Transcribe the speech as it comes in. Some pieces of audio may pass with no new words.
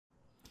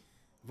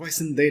Voice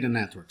and data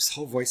networks,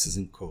 how voice is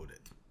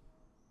encoded.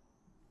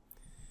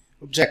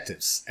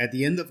 Objectives. At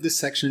the end of this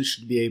section, you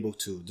should be able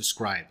to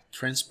describe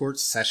transport,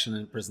 session,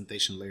 and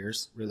presentation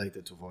layers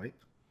related to VoIP.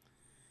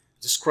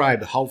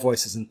 Describe how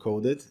voice is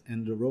encoded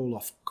and the role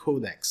of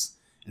codecs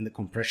in the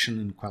compression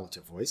and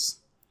quality of voice.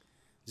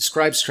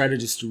 Describe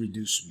strategies to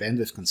reduce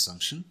bandwidth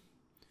consumption.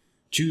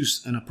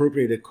 Choose an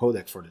appropriate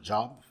codec for the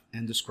job,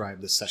 and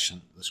describe the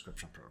session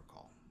description protocol.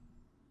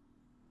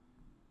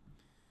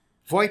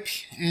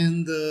 VoIP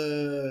and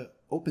the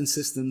Open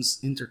Systems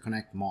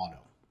Interconnect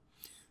model.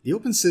 The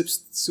Open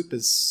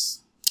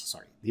Systems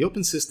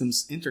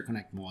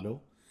Interconnect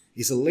model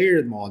is a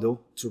layered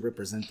model to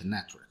represent the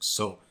network.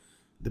 So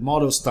the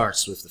model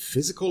starts with the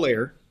physical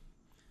layer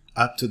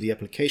up to the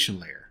application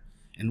layer,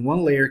 and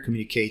one layer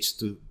communicates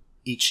to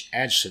each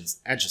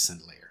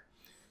adjacent layer.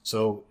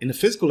 So in the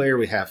physical layer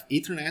we have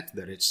Ethernet,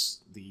 that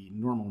is the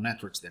normal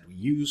networks that we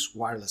use,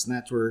 wireless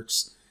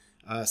networks,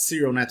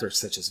 serial networks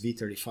such as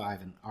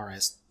V35 and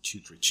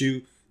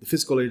RS232. The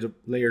physical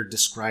layer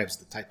describes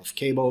the type of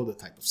cable, the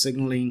type of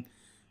signaling,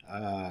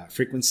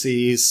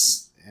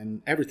 frequencies,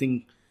 and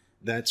everything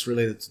that's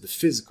related to the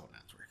physical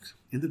network.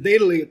 In the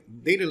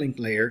data link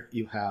layer,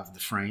 you have the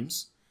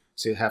frames.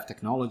 So you have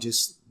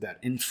technologies that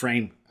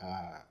in-frame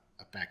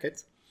a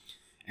packet.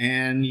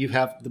 And you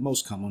have the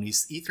most common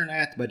is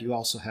Ethernet, but you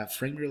also have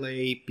frame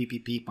relay,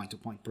 PPP,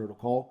 point-to-point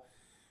protocol.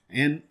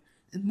 And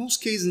in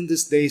most cases in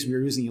these days,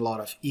 we're using a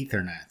lot of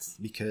Ethernet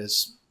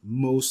because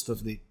most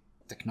of the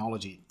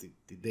technology,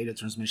 the data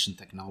transmission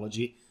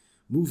technology,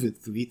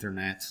 moved to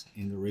Ethernet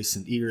in the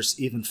recent years.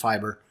 Even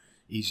fiber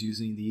is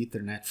using the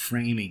Ethernet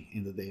framing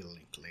in the data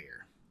link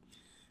layer.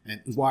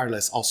 And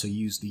wireless also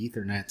use the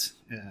Ethernet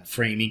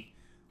framing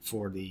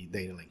for the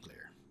data link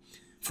layer.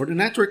 For the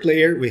network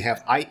layer, we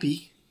have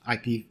IP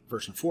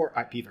version 4,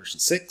 IP version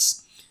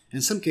 6.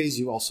 In some cases,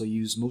 you also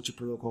use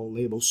multi-protocol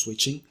label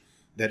switching.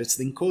 That it's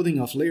the encoding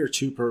of layer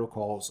 2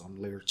 protocols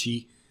on layer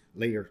 3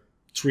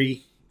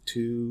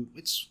 to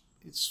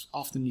it's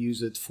often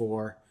used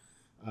for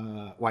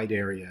wide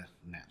area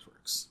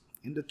networks.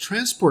 In the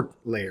transport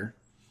layer,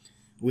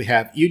 we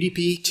have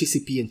UDP,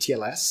 TCP, and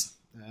TLS,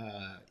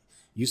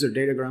 user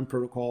datagram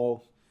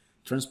protocol,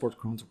 transport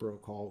control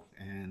protocol,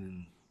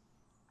 and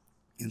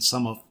in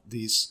some of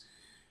these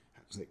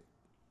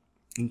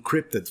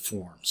encrypted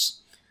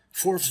forms.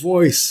 For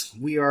voice,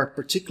 we are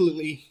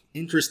particularly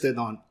interested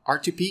on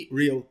RTP,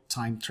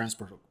 real-time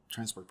transport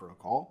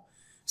protocol,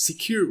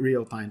 secure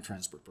real-time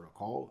transport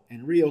protocol,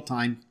 and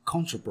real-time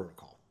control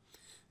protocol.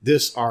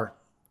 These are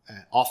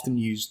often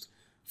used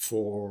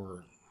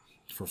for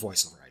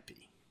voice over IP.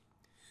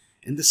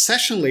 In the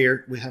session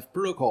layer, we have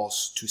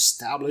protocols to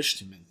establish,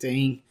 to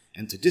maintain,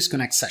 and to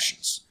disconnect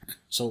sessions.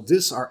 So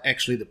these are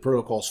actually the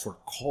protocols for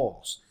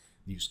calls.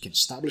 You can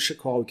establish a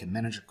call, you can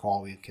manage a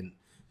call, you can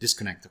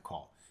disconnect a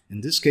call.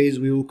 In this case,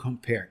 we will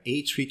compare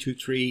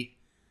A323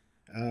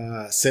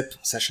 SIP,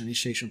 Session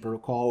Initiation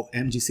Protocol,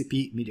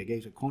 MGCP, Media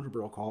Gateway Control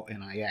Protocol,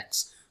 and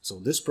IX. So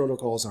these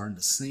protocols are in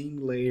the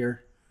same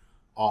layer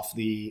of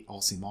the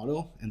OSI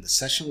model, in the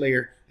session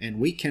layer, and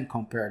we can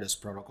compare these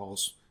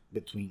protocols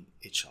between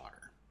each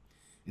other.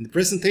 In the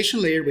presentation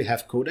layer, we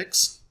have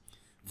codecs,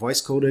 voice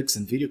codecs,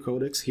 and video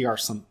codecs. Here are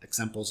some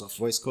examples of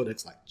voice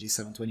codecs like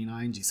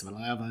G729,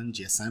 G711,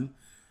 GSM.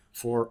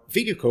 For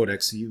video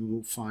codecs, you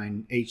will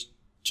find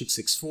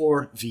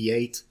H.264,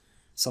 V8.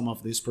 Some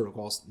of these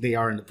protocols, they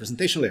are in the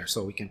presentation layer,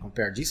 so we can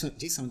compare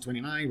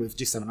G729 with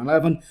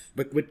G711,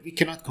 but we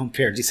cannot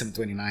compare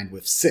G729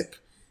 with SIP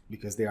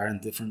because they are in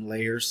different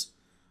layers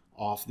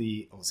of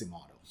the OSI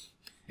model.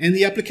 In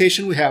the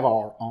application, we have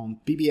our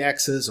own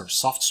PBXs or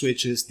soft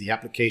switches, the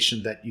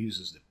application that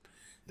uses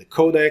the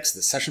codecs,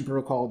 the session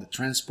protocol, the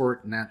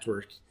transport,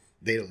 network,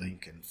 data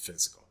link, and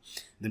physical.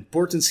 The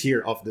importance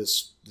here of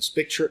this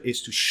picture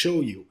is to show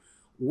you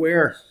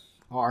where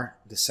are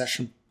the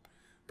session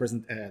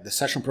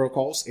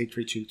protocols,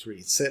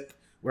 A323 SIP,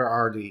 where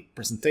are the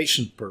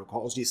presentation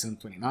protocols,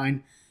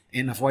 G729,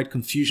 and avoid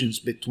confusions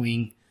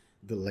between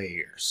the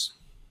layers.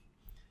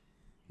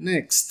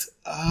 Next,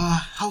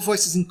 how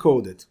voice is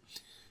encoded.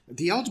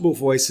 The audible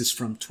voice is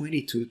from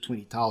 20 to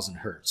 20,000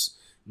 hertz,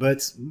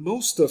 but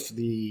most of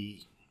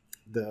the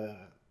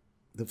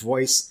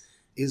voice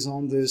is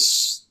on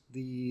this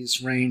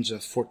range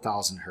of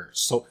 4,000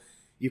 hertz. So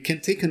you can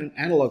take an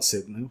analog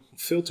signal,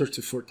 filter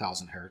to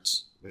 4,000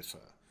 hertz with a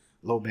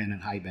low band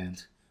and high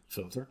band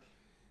filter,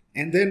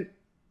 and then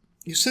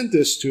you send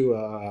this to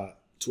a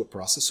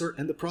processor,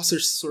 and the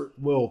processor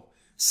will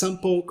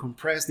sample,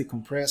 compress,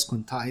 decompress,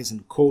 quantize,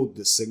 and code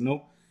the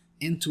signal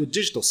into a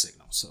digital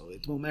signal. So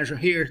it will measure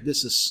here,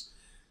 this is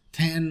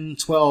 10,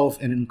 12,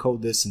 and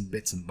encode this in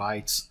bits and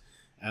bytes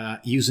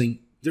using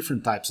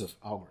different types of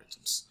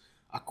algorithms.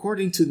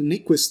 According to the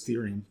Nyquist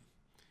theorem,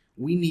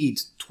 we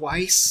need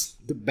twice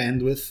the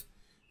bandwidth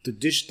to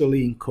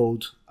digitally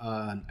encode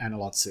an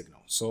analog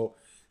signal. So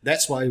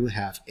that's why we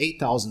have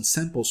 8,000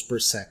 samples per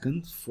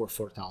second for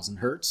 4,000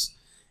 hertz,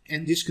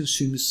 and this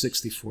consumes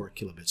 64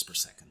 kilobits per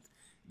second.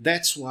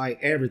 That's why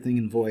everything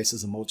in voice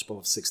is a multiple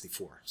of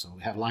 64. So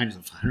we have lines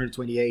of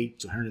 128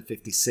 to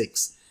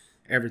 156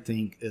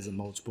 everything is a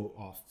multiple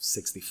of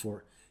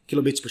 64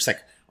 kilobits per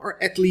second,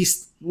 or at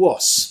least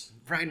was.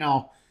 Right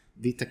now,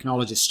 the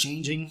technology is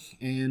changing,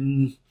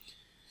 and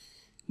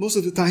most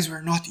of the times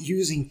we're not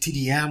using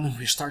TDM.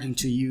 We're starting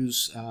to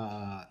use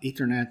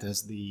Ethernet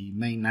as the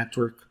main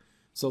network.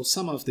 So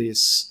some of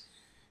this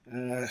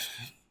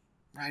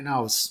right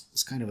now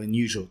is kind of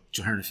unusual,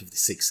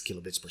 256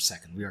 kilobits per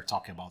second. We are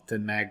talking about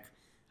 10 meg,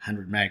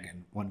 100 meg,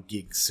 and 1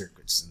 gig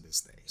circuits in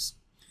these days.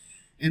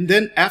 And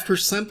then after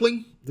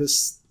sampling the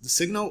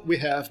signal, we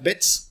have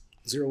bits,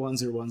 01,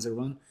 01,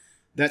 01.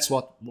 That's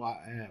what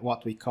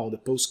we call the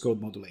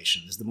postcode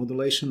modulation. It's the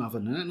modulation of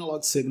an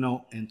analog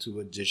signal into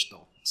a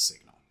digital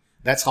signal.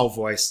 That's how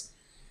voice,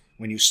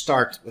 when you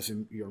start with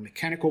your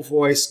mechanical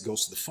voice,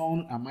 goes to the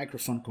phone, a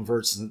microphone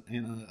converts in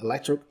an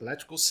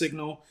electrical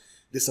signal.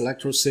 This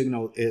electrical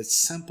signal is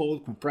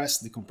sampled,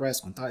 compressed,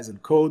 decompressed, quantized,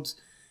 encoded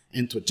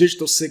into a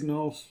digital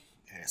signal,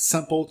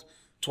 sampled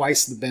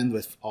twice the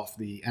bandwidth of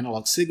the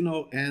analog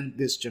signal, and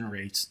this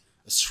generates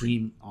a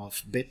stream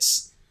of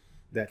bits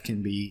that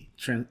can be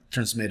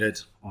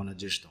transmitted on a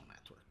digital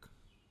network.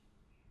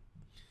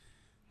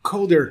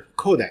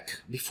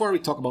 Codec. Before we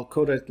talk about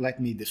codec,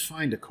 let me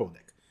define the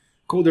codec.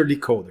 Coder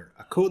decoder.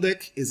 A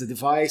codec is a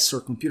device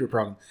or computer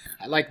program.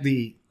 I like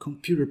the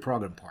computer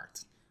program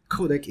part.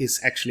 Codec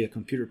is actually a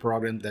computer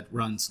program that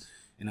runs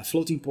in a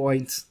floating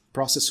point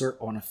processor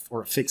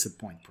or a fixed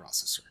point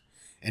processor,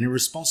 and is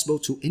responsible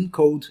to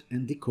encode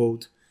and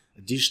decode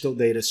a digital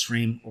data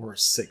stream or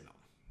signal.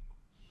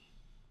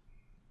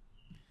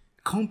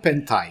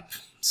 Compen type.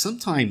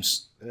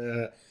 Sometimes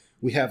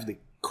we have the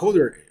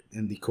coder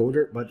and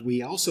decoder, but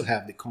we also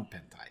have the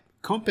compen type.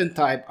 Compen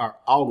type are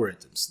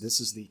algorithms. This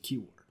is the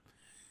keyword.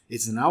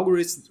 It's an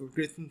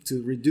algorithm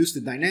to reduce the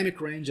dynamic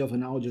range of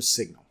an audio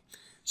signal.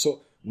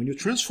 So when you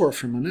transfer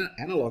from an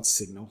analog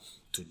signal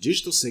to a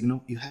digital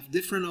signal, you have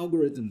different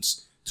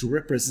algorithms to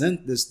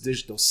represent this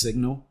digital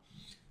signal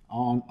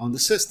on the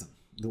system.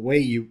 The way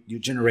you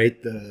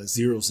generate the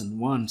zeros and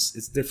ones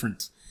is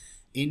different.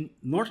 In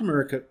North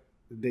America,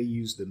 they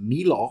use the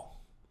Mi law,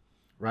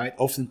 right?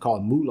 Often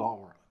called Mu law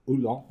or U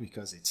law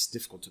because it's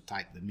difficult to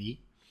type the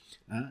Mi.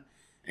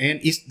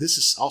 This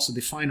is also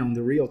defined on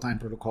the real-time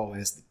protocol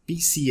as the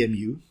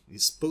PCMU,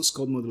 is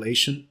postcode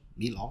modulation,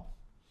 Mi law.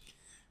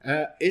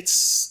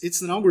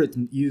 It's an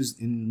algorithm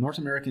used in North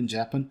America and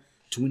Japan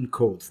to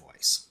encode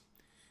voice.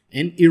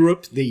 In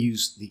Europe, they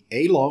use the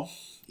A law,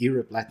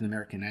 Europe, Latin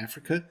America, and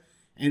Africa,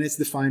 and it's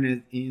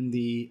defined in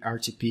the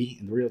RTP,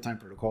 in the real-time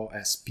protocol,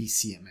 as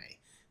PCMA.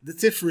 The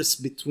difference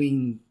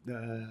between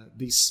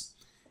these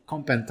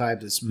compen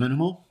types is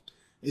minimal.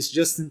 It's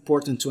just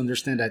important to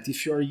understand that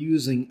if you are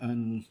using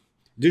a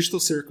digital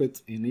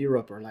circuit in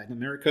Europe or Latin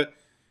America,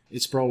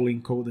 it's probably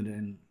encoded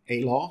in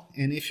A law,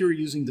 and if you're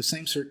using the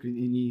same circuit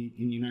in the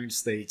United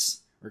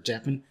States or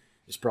Japan,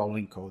 it's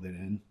probably encoded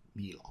in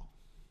Mi law.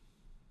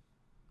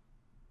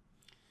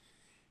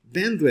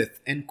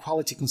 Bandwidth and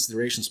quality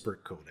considerations per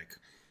codec.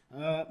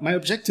 My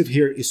objective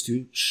here is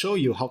to show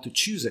you how to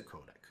choose a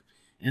codec,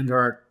 and there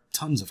are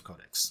tons of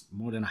codecs,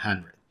 more than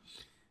 100.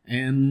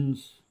 And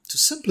to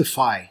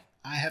simplify,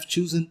 I have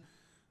chosen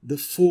the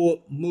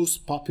 4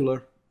 most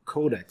popular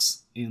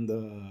codecs in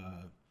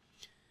the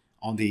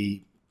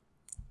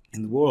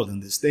world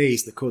in these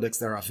days, the codecs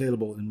that are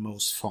available in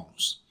most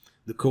phones.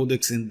 The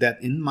codecs that,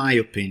 in my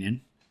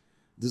opinion,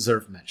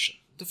 deserve mention.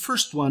 The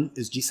first one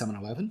is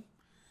G711.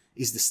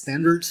 Is the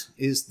standard,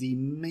 is the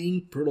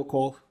main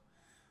protocol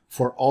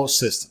for all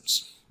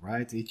systems,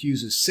 right? It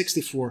uses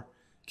 64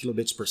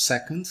 kilobits per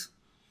second.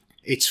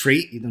 It's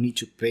free, you don't need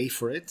to pay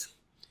for it.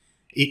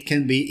 It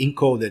can be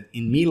encoded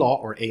in Mi law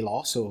or A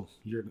law, so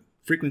you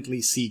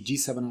frequently see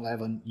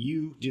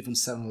G711U,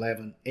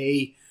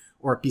 G711A,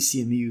 or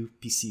PCMU,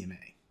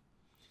 PCMA.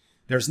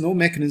 There's no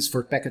mechanism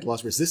for packet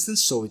loss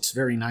resistance, so it's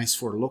very nice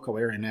for local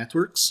area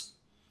networks,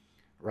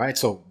 right?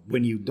 So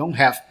when you don't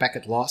have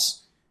packet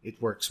loss, it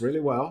works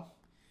really well.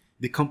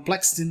 The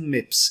complexity in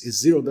MIPS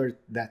is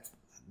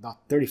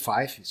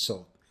 0.35,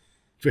 so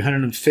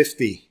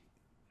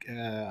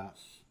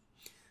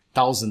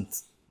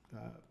 350,000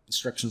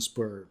 instructions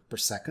per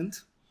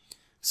second.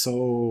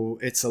 So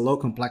it's a low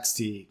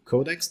complexity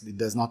codec. It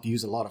does not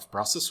use a lot of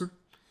processor.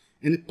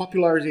 And the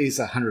popularity is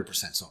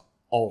 100%, so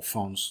all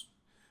phones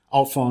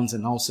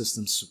and all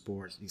systems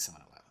support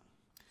G711.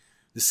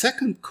 The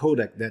second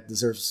codec that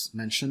deserves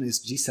mention is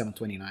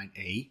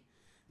G729A.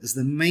 Is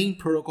the main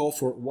protocol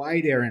for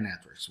wide area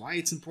networks. Why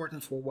it's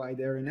important for wide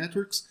area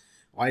networks?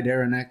 Wide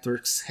area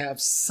networks have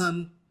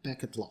some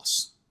packet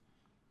loss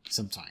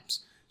sometimes.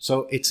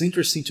 So it's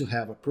interesting to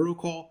have a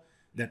protocol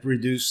that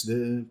reduces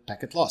the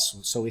packet loss.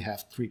 So we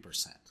have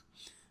 3%.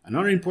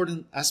 Another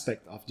important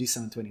aspect of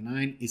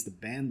G729 is the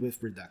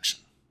bandwidth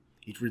reduction.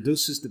 It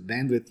reduces the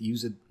bandwidth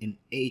used in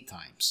 8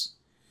 times.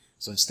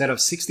 So instead of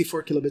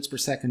 64 kilobits per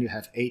second, you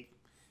have 8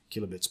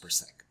 kilobits per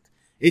second.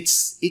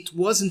 It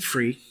wasn't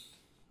free.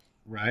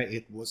 Right,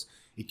 it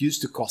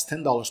used to cost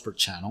 $10 per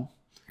channel,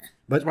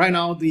 but right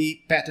now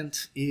the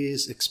patent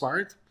is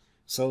expired,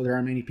 so there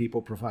are many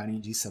people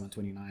providing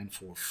G729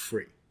 for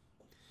free.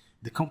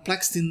 The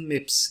complexity in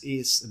MIPS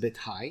is a bit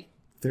high,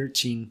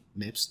 13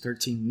 MIPS,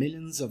 13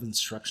 millions of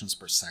instructions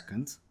per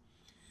second,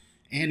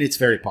 and it's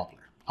very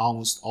popular.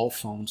 Almost all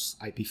phones,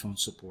 IP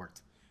phones, support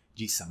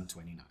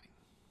G729.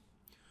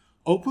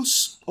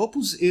 Opus,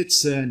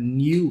 it's a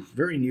new,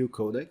 very new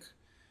codec.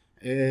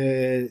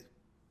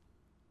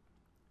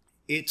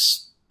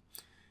 It's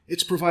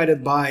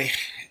provided by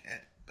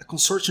a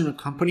consortium of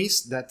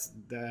companies that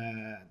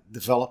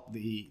develop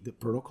the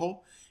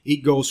protocol.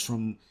 It goes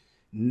from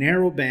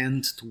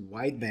narrowband to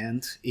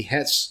wideband. It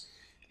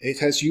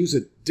has used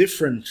a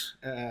different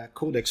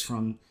codecs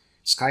from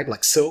Skype,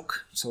 like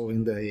Silk. So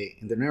in the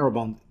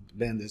narrowband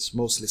it's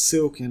mostly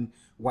Silk, and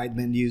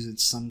wideband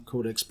uses some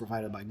codecs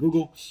provided by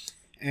Google,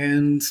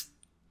 and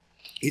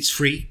it's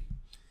free.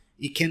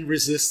 It can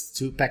resist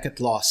to packet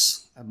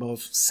loss above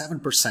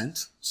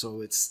 7%,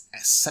 so it's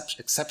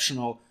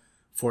exceptional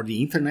for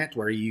the internet,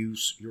 where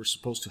you're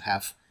supposed to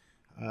have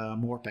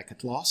more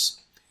packet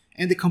loss.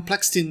 And the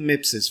complexity in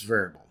MIPS is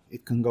variable.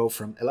 It can go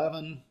from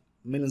 11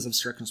 millions of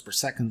instructions per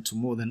second to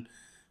more than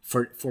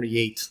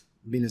 48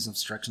 millions of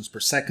instructions per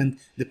second,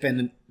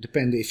 depending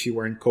if you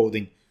are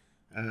encoding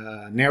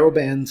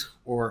narrowband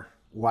or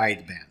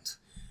wideband.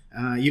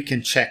 You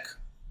can check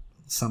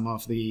some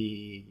of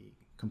the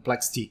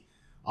complexity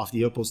of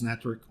the Opus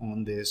network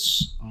on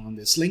this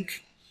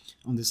link.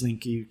 On this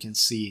link, you can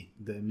see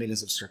the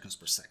millions of instructions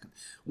per second.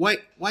 Why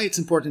it's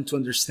important to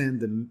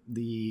understand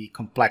the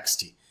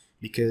complexity?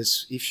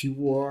 Because if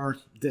you are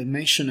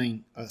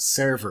dimensioning a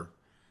server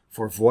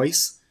for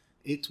voice,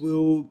 it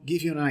will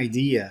give you an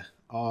idea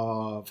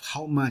of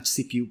how much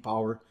CPU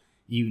power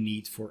you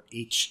need for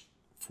each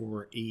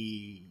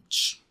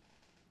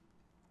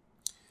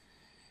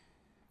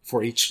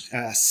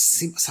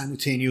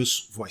simultaneous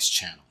voice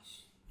channel,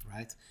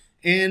 right?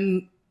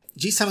 And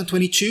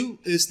G722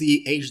 is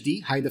the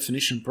HD high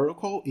definition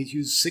protocol. It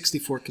uses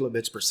 64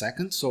 kilobits per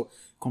second. So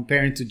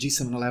comparing to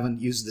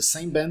G711, uses the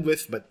same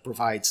bandwidth but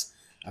provides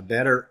a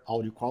better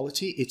audio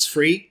quality. It's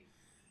free.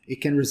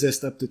 It can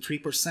resist up to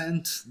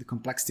 3%. The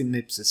complexity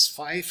MIPS is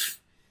 5,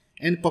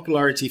 and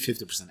popularity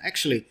 50%.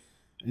 Actually,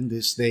 in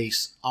these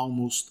days,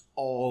 almost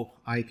all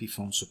IP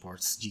phone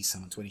supports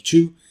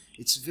G722.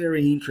 It's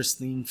very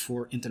interesting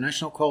for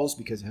international calls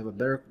because you have a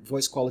better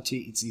voice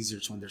quality. It's easier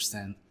to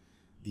understand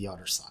the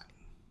other side.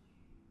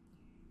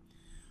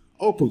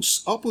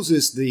 Opus. Opus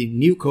is the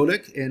new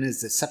codec and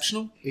is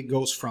exceptional. It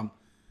goes from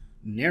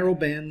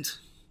narrowband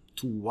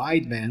to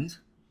wideband,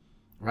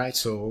 right?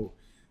 So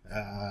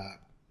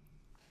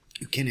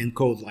you can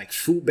encode like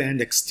full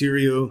band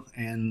exterior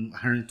and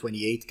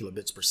 128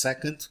 kilobits per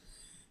second.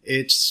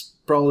 It's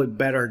probably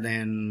better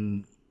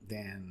than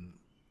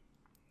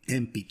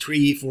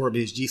MP3 for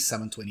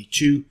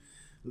G722.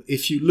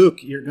 If you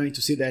look, you're going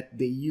to see that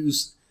they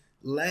use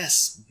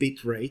less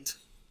bit rate,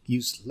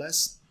 use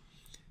less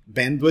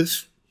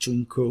bandwidth to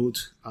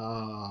encode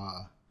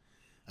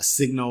a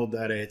signal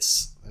that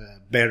it's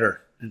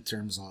better in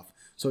terms of.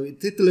 So it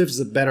delivers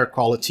a better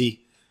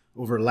quality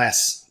over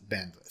less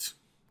bandwidth,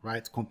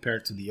 right?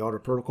 Compared to the other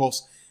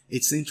protocols.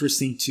 It's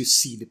interesting to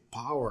see the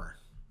power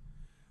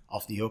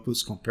of the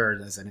Opus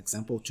compared, as an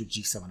example, to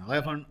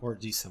G711 or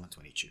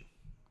G722.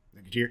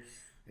 Look at here.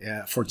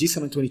 For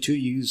G722, you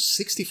use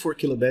 64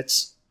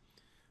 kilobits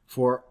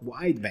for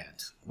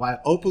wideband, while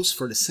Opus,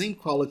 for the same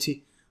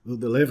quality, will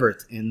deliver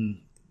it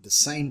in the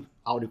same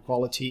audio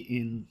quality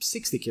in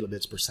 60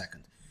 kilobits per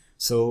second.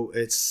 So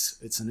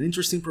it's an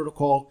interesting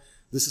protocol.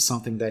 This is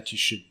something that you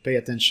should pay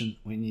attention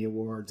when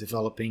you are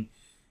developing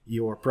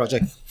your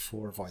project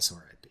for voice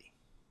over IP.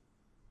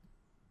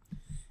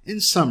 In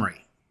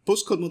summary,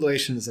 postcode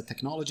modulation is a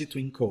technology to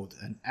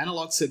encode an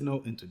analog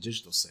signal into a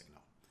digital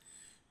signal.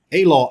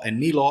 A-law and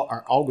me-law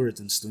are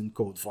algorithms to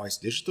encode voice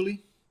digitally.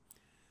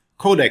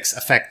 Codecs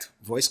affect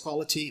voice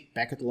quality,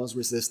 packet loss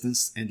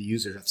resistance, and the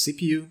usage of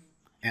CPU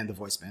and the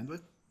voice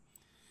bandwidth.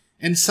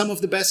 And some of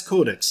the best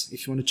codecs,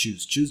 if you want to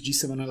choose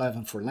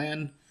G711 for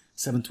LAN,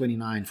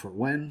 729 for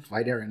WAN,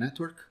 wide area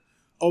network,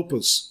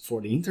 Opus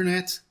for the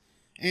internet,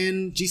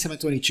 and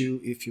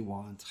G722 if you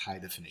want high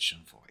definition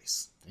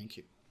voice. Thank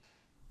you.